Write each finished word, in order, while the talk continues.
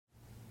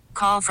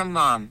Call from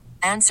mom.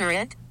 Answer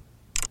it.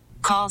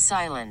 Call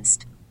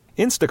silenced.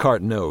 Instacart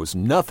knows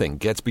nothing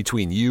gets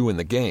between you and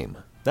the game.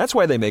 That's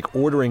why they make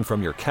ordering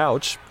from your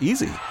couch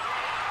easy.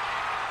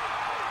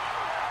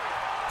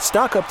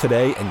 Stock up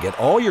today and get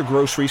all your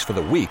groceries for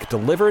the week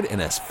delivered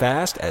in as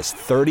fast as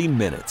 30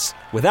 minutes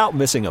without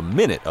missing a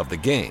minute of the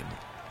game.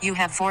 You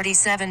have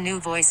 47 new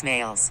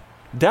voicemails.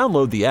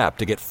 Download the app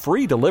to get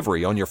free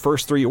delivery on your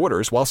first 3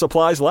 orders while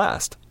supplies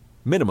last.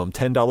 Minimum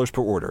 $10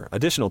 per order.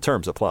 Additional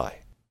terms apply.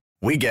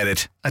 We get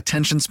it.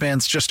 Attention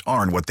spans just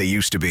aren't what they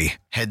used to be.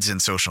 Heads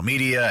in social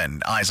media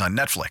and eyes on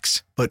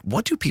Netflix. But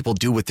what do people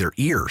do with their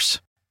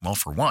ears? Well,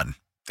 for one,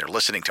 they're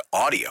listening to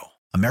audio.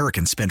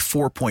 Americans spend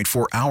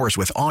 4.4 hours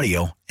with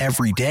audio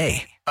every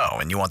day. Oh,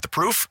 and you want the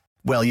proof?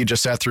 Well, you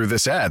just sat through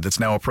this ad that's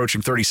now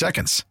approaching 30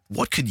 seconds.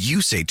 What could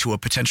you say to a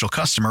potential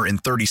customer in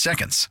 30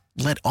 seconds?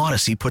 Let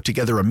Odyssey put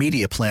together a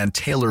media plan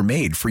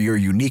tailor-made for your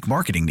unique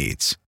marketing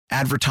needs.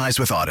 Advertise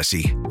with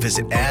Odyssey.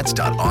 Visit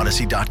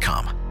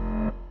ads.odyssey.com.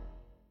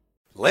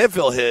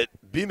 Landfill hit.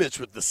 B-Mitch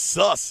with the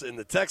sus in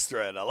the text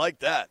thread. I like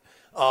that.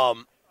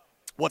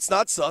 What's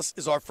not sus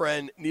is our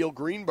friend Neil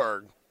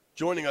Greenberg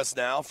joining us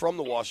now from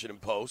the Washington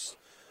Post.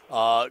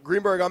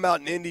 Greenberg, I'm out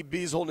in Indy.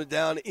 B's holding it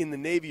down in the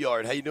Navy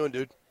Yard. How you doing,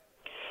 dude?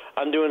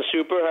 I'm doing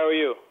super. How are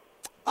you?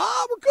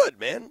 We're good,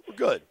 man. We're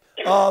good.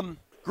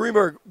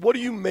 Greenberg, what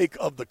do you make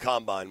of the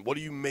combine? What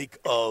do you make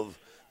of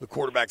the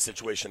quarterback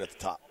situation at the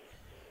top?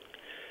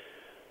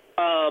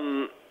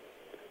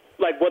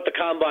 Like what the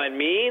combine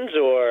means,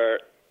 or?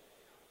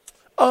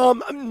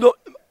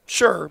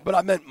 Sure, but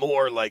I meant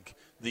more like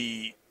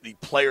the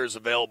players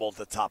available at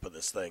the top of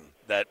this thing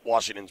that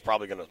Washington's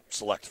probably going to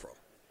select from.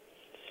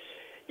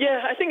 Yeah,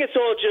 I think it's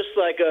all just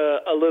like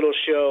a little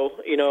show,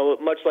 you know,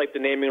 much like the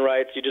naming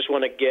rights. You just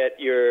want to get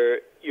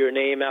your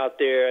name out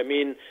there. I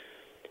mean,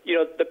 you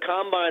know, the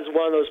Combine's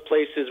one of those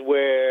places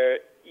where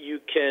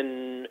you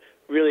can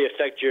really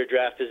affect your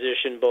draft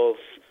position both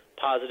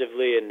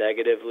positively and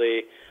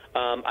negatively.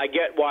 I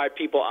get why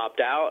people opt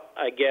out.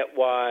 I get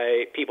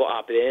why people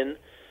opt in.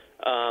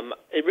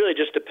 It really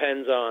just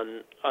depends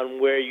on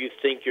where you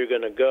think you're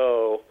going to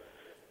go.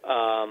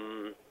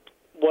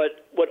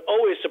 What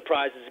always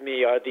surprises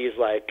me are these,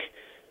 like,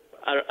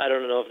 I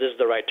don't know if this is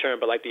the right term,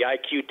 but like the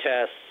IQ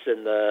tests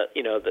and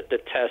the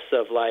tests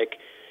of, like,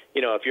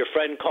 you know, if your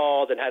friend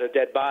called and had a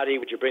dead body,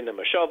 would you bring them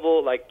a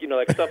shovel? Like, you know,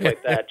 like stuff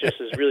like that just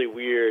is really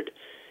weird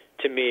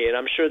to me. And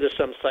I'm sure there's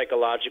some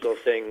psychological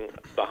thing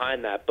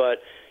behind that. But,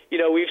 you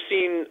know, we've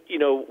seen, you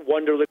know,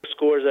 Wonderlic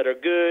scores that are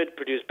good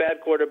produce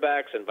bad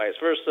quarterbacks and vice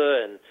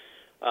versa. And,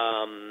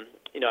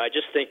 you know, I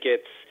just think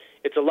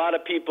it's a lot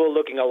of people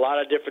looking a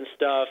lot of different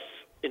stuff,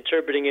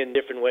 interpreting it in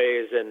different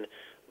ways, and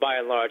by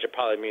and large, it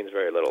probably means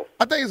very little.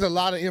 I think it's a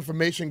lot of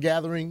information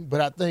gathering, but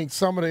I think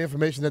some of the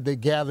information that they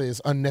gather is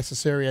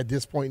unnecessary at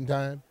this point in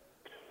time.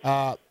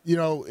 You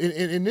know,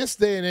 in this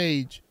day and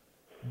age,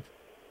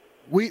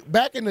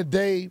 back in the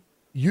day,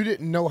 you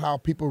didn't know how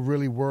people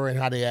really were and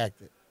how they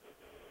acted.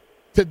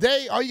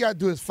 Today, all you got to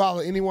do is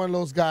follow any one of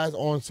those guys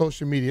on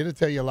social media. It'll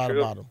tell you a lot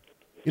about them.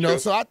 You know,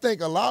 so I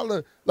think a lot of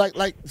the,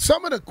 like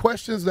some of the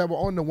questions that were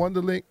on the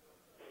Wonderlink,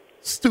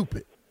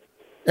 stupid.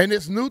 And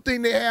this new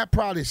thing they have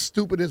probably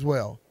stupid as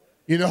well.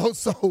 You know,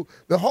 so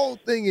the whole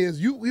thing is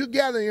you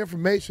gather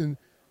information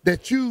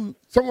that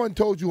someone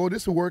told you, oh,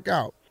 this will work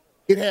out.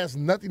 It has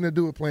nothing to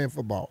do with playing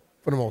football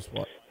for the most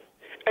part.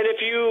 And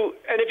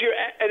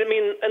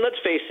let's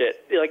face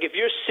it, like if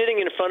you're sitting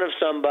in front of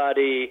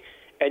somebody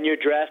and your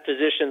draft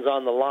position's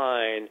on the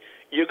line,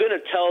 you're going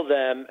to tell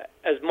them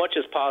as much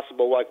as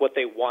possible like what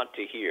they want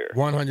to hear.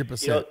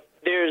 100%. You know,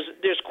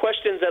 there's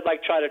questions that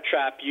like try to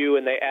trap you,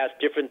 and they ask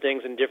different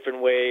things in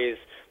different ways,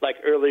 like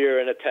earlier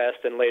in a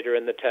test and later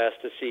in the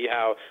test to see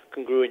how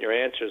congruent your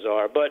answers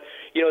are. But,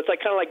 you know, it's like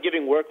kind of like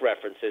giving work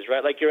references,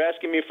 right? Like you're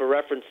asking me for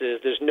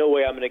references. There's no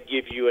way I'm going to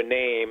give you a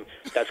name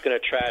that's going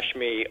to trash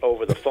me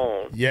over the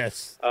phone.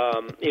 Yes.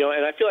 You know,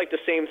 and I feel like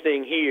the same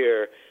thing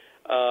here.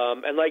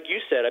 And like you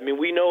said, I mean,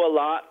 we know a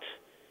lot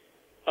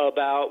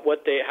about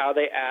how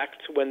they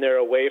act when they're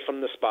away from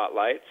the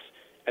spotlights.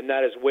 And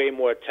that is way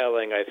more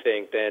telling, I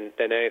think, than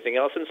anything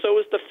else. And so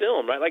is the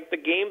film, right? Like the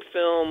game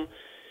film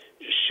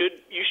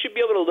you should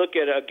be able to look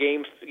at a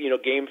game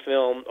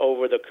film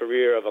over the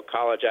career of a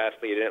college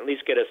athlete and at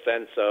least get a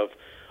sense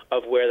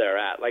of where they're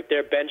at. Like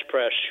their bench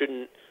press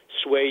shouldn't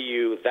sway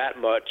you that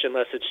much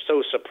unless it's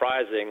so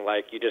surprising,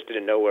 like you just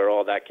didn't know where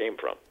all that came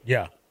from.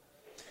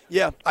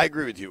 Yeah, I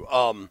agree with you.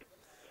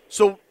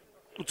 So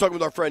we're talking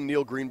with our friend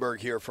Neil Greenberg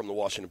here from the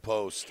Washington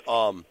Post.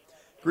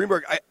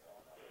 Greenberg,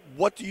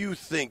 what do you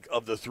think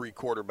of the three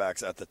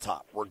quarterbacks at the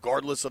top,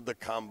 regardless of the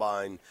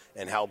combine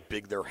and how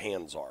big their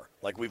hands are?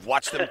 Like, we've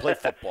watched them play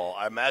football.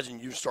 I imagine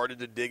you started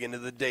to dig into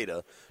the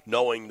data,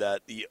 knowing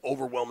that the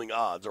overwhelming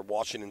odds are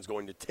Washington's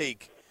going to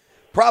take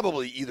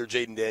probably either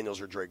Jaden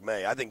Daniels or Drake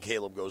May. I think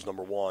Caleb goes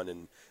number one,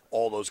 and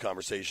all those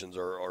conversations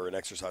are an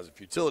exercise of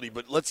futility.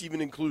 But let's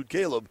even include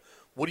Caleb.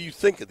 What do you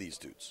think of these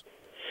dudes?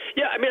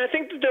 Yeah, I mean, I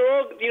think that they're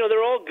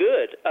all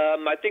good.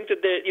 I think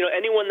that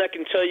anyone that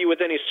can tell you with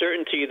any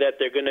certainty that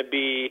they're going to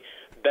be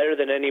better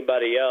than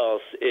anybody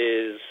else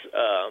is,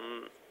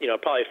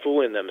 probably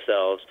fooling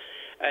themselves.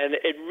 And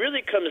it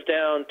really comes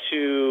down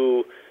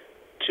to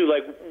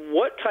like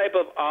what type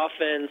of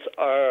offense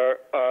are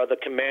the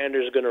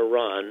Commanders going to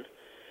run,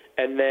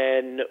 and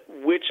then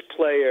which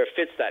player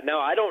fits that. Now,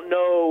 I don't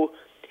know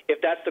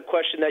if that's the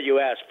question that you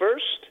asked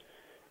first.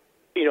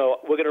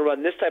 We're going to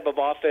run this type of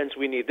offense.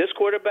 We need this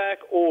quarterback,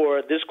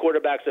 or this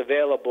quarterback's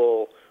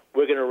available.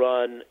 We're going to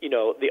run,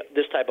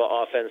 this type of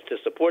offense to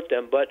support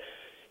them. But,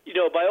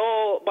 by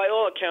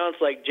all accounts,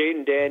 like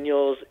Jaden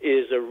Daniels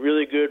is a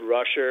really good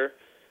rusher.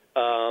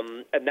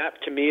 And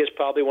that, to me, is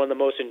probably one of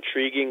the most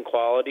intriguing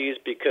qualities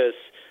because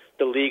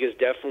the league has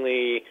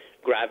definitely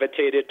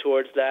gravitated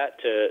towards that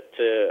to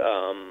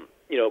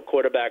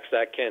quarterbacks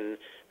that can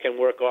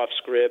work off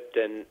script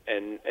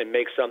and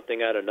make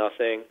something out of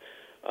nothing.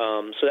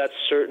 So that's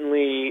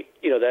certainly,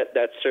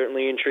 that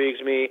certainly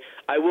intrigues me.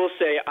 I will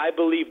say I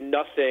believe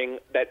nothing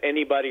that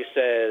anybody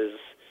says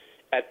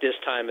at this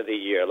time of the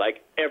year.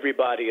 Like,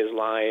 everybody is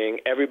lying,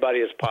 everybody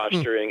is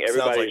posturing,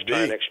 everybody is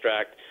trying to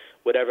extract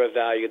whatever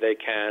value they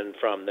can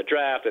from the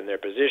draft and their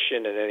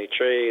position and any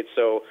trade.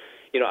 So,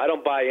 I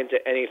don't buy into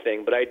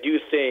anything, but I do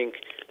think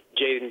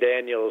Jaden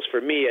Daniels,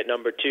 for me, at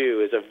number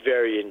 2, is a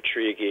very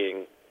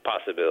intriguing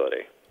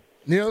possibility.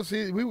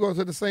 See, we go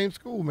to the same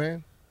school,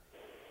 man.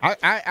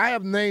 I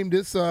have named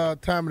this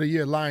time of the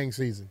year lying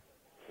season.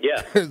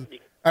 Yeah.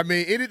 I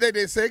mean, anything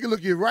they say can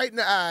look you right in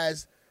the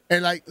eyes.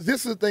 And, like,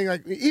 this is the thing.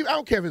 Like, I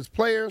don't care if it's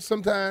players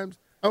sometimes.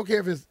 I don't care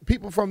if it's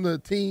people from the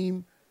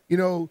team,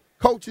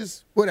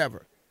 coaches,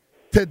 whatever.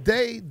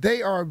 Today,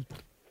 they are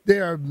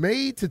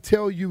made to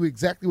tell you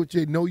exactly what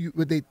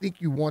what they think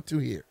you want to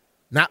hear,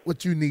 not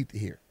what you need to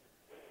hear.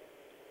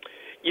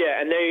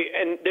 Yeah, and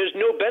there's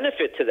no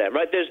benefit to them,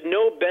 right? There's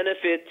no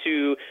benefit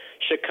to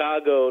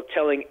Chicago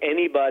telling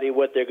anybody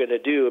what they're going to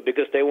do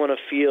because they want to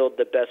field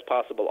the best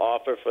possible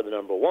offer for the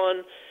number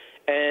 1.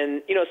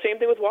 And, same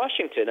thing with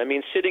Washington. I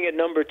mean, sitting at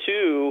number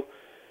 2,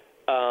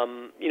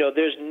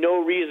 there's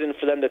no reason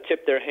for them to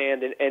tip their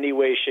hand in any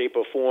way, shape,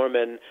 or form.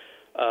 And,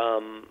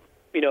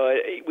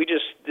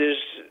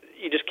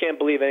 you just can't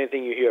believe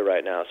anything you hear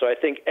right now. So I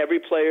think every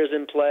player's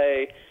in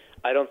play.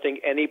 I don't think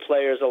any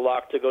player's a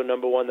lock to go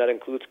number 1. That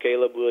includes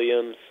Caleb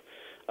Williams.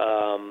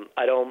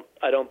 I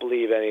don't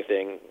believe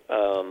anything.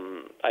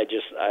 I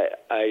just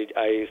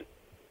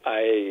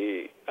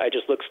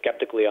look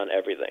skeptically on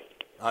everything.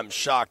 I'm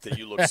shocked that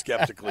you look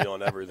skeptically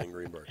on everything,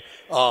 Greenberg.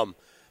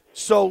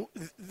 So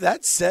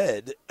that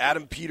said,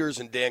 Adam Peters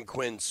and Dan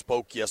Quinn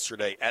spoke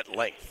yesterday at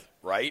length,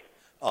 right?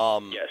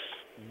 Yes.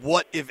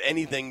 What, if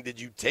anything, did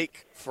you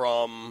take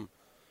from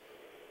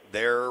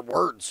their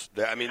words?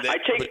 I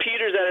take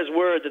Peters at his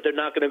word that they're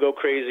not going to go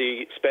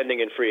crazy spending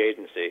in free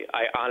agency.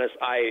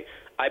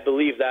 I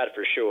believe that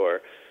for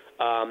sure.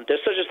 There's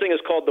such a thing as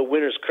called the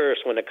winner's curse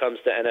when it comes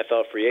to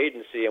NFL free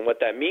agency, and what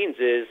that means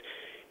is,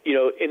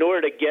 in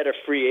order to get a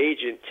free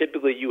agent,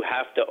 typically you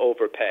have to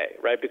overpay,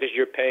 right? Because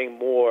you're paying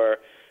more,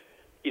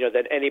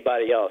 than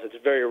anybody else.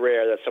 It's very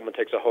rare that someone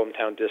takes a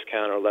hometown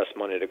discount or less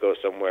money to go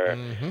somewhere.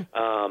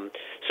 Mm-hmm.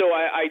 So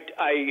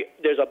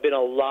there's been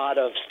a lot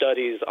of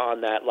studies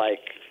on that, like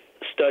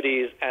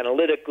studies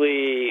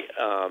analytically,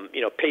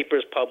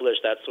 papers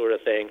published, that sort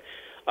of thing.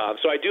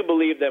 So I do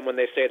believe them when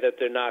they say that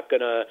they're not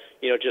going to,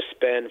 just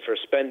spend for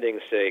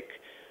spending's sake.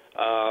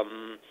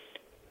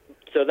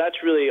 So that's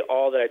really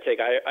all that I take.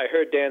 I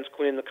heard Dan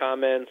Quinn's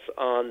comments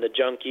on the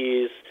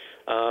Junkies.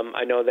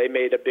 I know they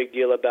made a big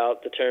deal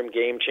about the term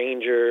game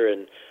changer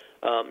and,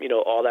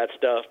 all that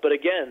stuff. But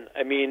again,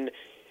 I mean,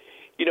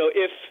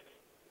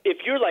 if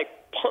you're like,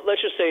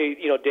 let's just say,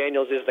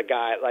 Daniels is the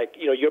guy, like,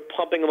 you're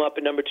pumping him up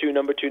at number 2,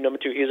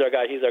 he's our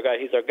guy,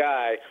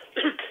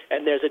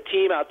 and there's a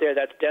team out there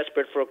that's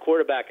desperate for a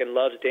quarterback and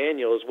loves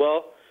Daniels,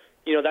 well,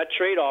 that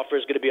trade offer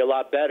is going to be a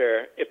lot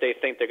better if they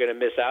think they're going to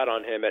miss out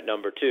on him at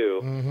number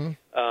 2. Mm-hmm.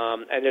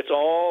 And it's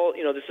all,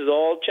 this is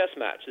all chess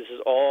match. This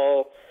is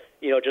all,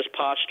 just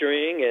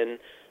posturing and,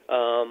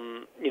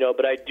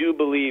 but I do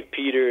believe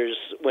Peters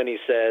when he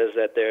says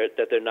that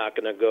they're not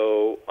going to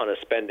go on a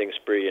spending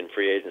spree in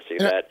free agency,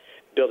 that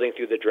building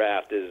through the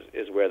draft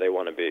is where they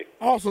want to be.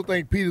 I also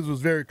think Peters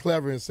was very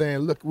clever in saying,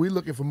 look, we're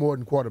looking for more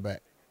than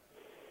quarterback.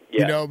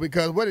 Yeah.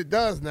 Because what it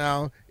does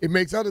now, it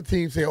makes other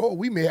teams say, oh,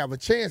 we may have a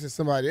chance at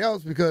somebody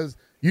else because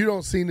you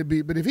don't seem to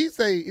be. But if he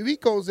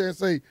goes there and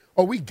say,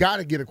 oh, we got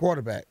to get a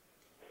quarterback,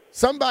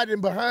 somebody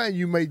behind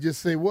you may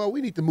just say, well, we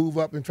need to move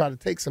up and try to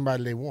take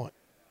somebody they want.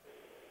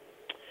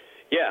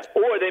 Yeah,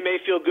 or they may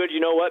feel good,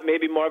 you know what,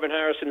 maybe Marvin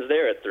Harrison's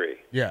there at 3.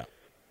 Yeah.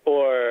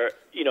 Or,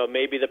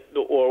 maybe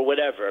or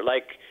whatever.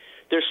 Like,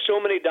 there's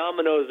so many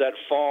dominoes that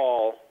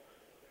fall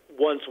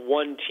once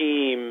one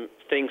team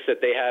thinks that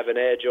they have an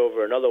edge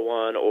over another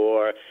one,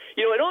 or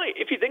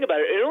if you think about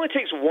it, it only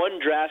takes one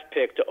draft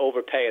pick to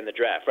overpay in the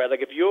draft, right?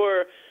 Like if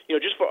you're,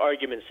 just for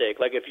argument's sake,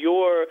 like if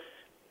you're,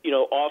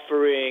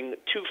 offering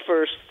 2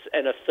 firsts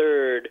and a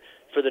third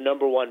for the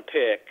number 1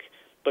 pick,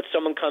 but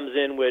someone comes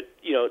in with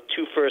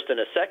 2 firsts and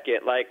a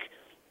second, like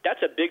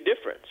that's a big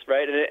difference,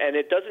 right? And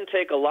it doesn't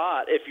take a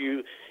lot if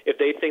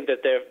they think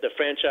that the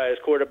franchise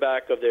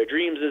quarterback of their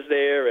dreams is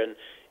there, and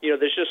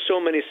there's just so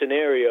many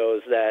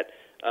scenarios that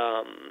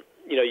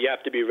you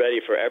have to be ready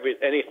for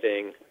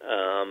anything,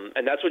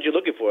 and that's what you're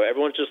looking for.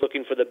 Everyone's just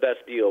looking for the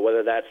best deal,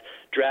 whether that's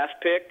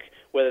draft pick,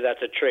 whether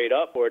that's a trade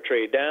up or a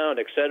trade down,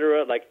 et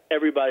cetera. Like,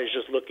 everybody's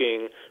just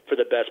looking for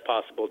the best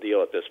possible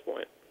deal at this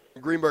point.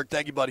 Greenberg,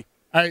 thank you, buddy.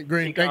 All right,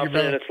 Green, thank you,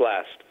 brother. It's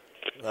last.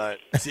 All right.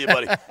 See you,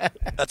 buddy.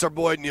 That's our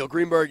boy, Neil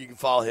Greenberg. You can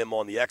follow him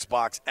on the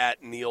Xbox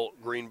at Neil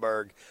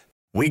Greenberg.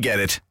 We get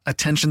it.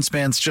 Attention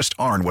spans just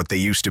aren't what they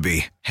used to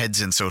be. Heads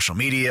in social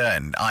media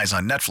and eyes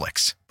on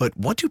Netflix. But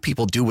what do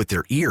people do with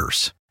their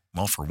ears?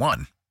 Well, for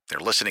one, they're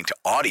listening to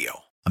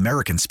audio.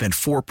 Americans spend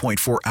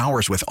 4.4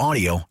 hours with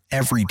audio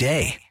every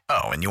day.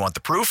 Oh, and you want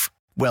the proof?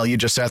 Well, you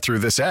just sat through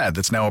this ad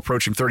that's now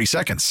approaching 30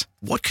 seconds.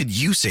 What could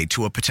you say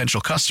to a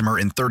potential customer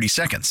in 30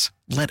 seconds?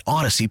 Let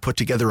Odyssey put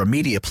together a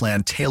media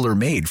plan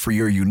tailor-made for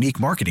your unique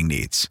marketing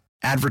needs.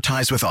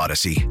 Advertise with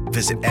Odyssey.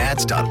 Visit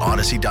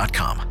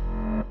ads.odyssey.com.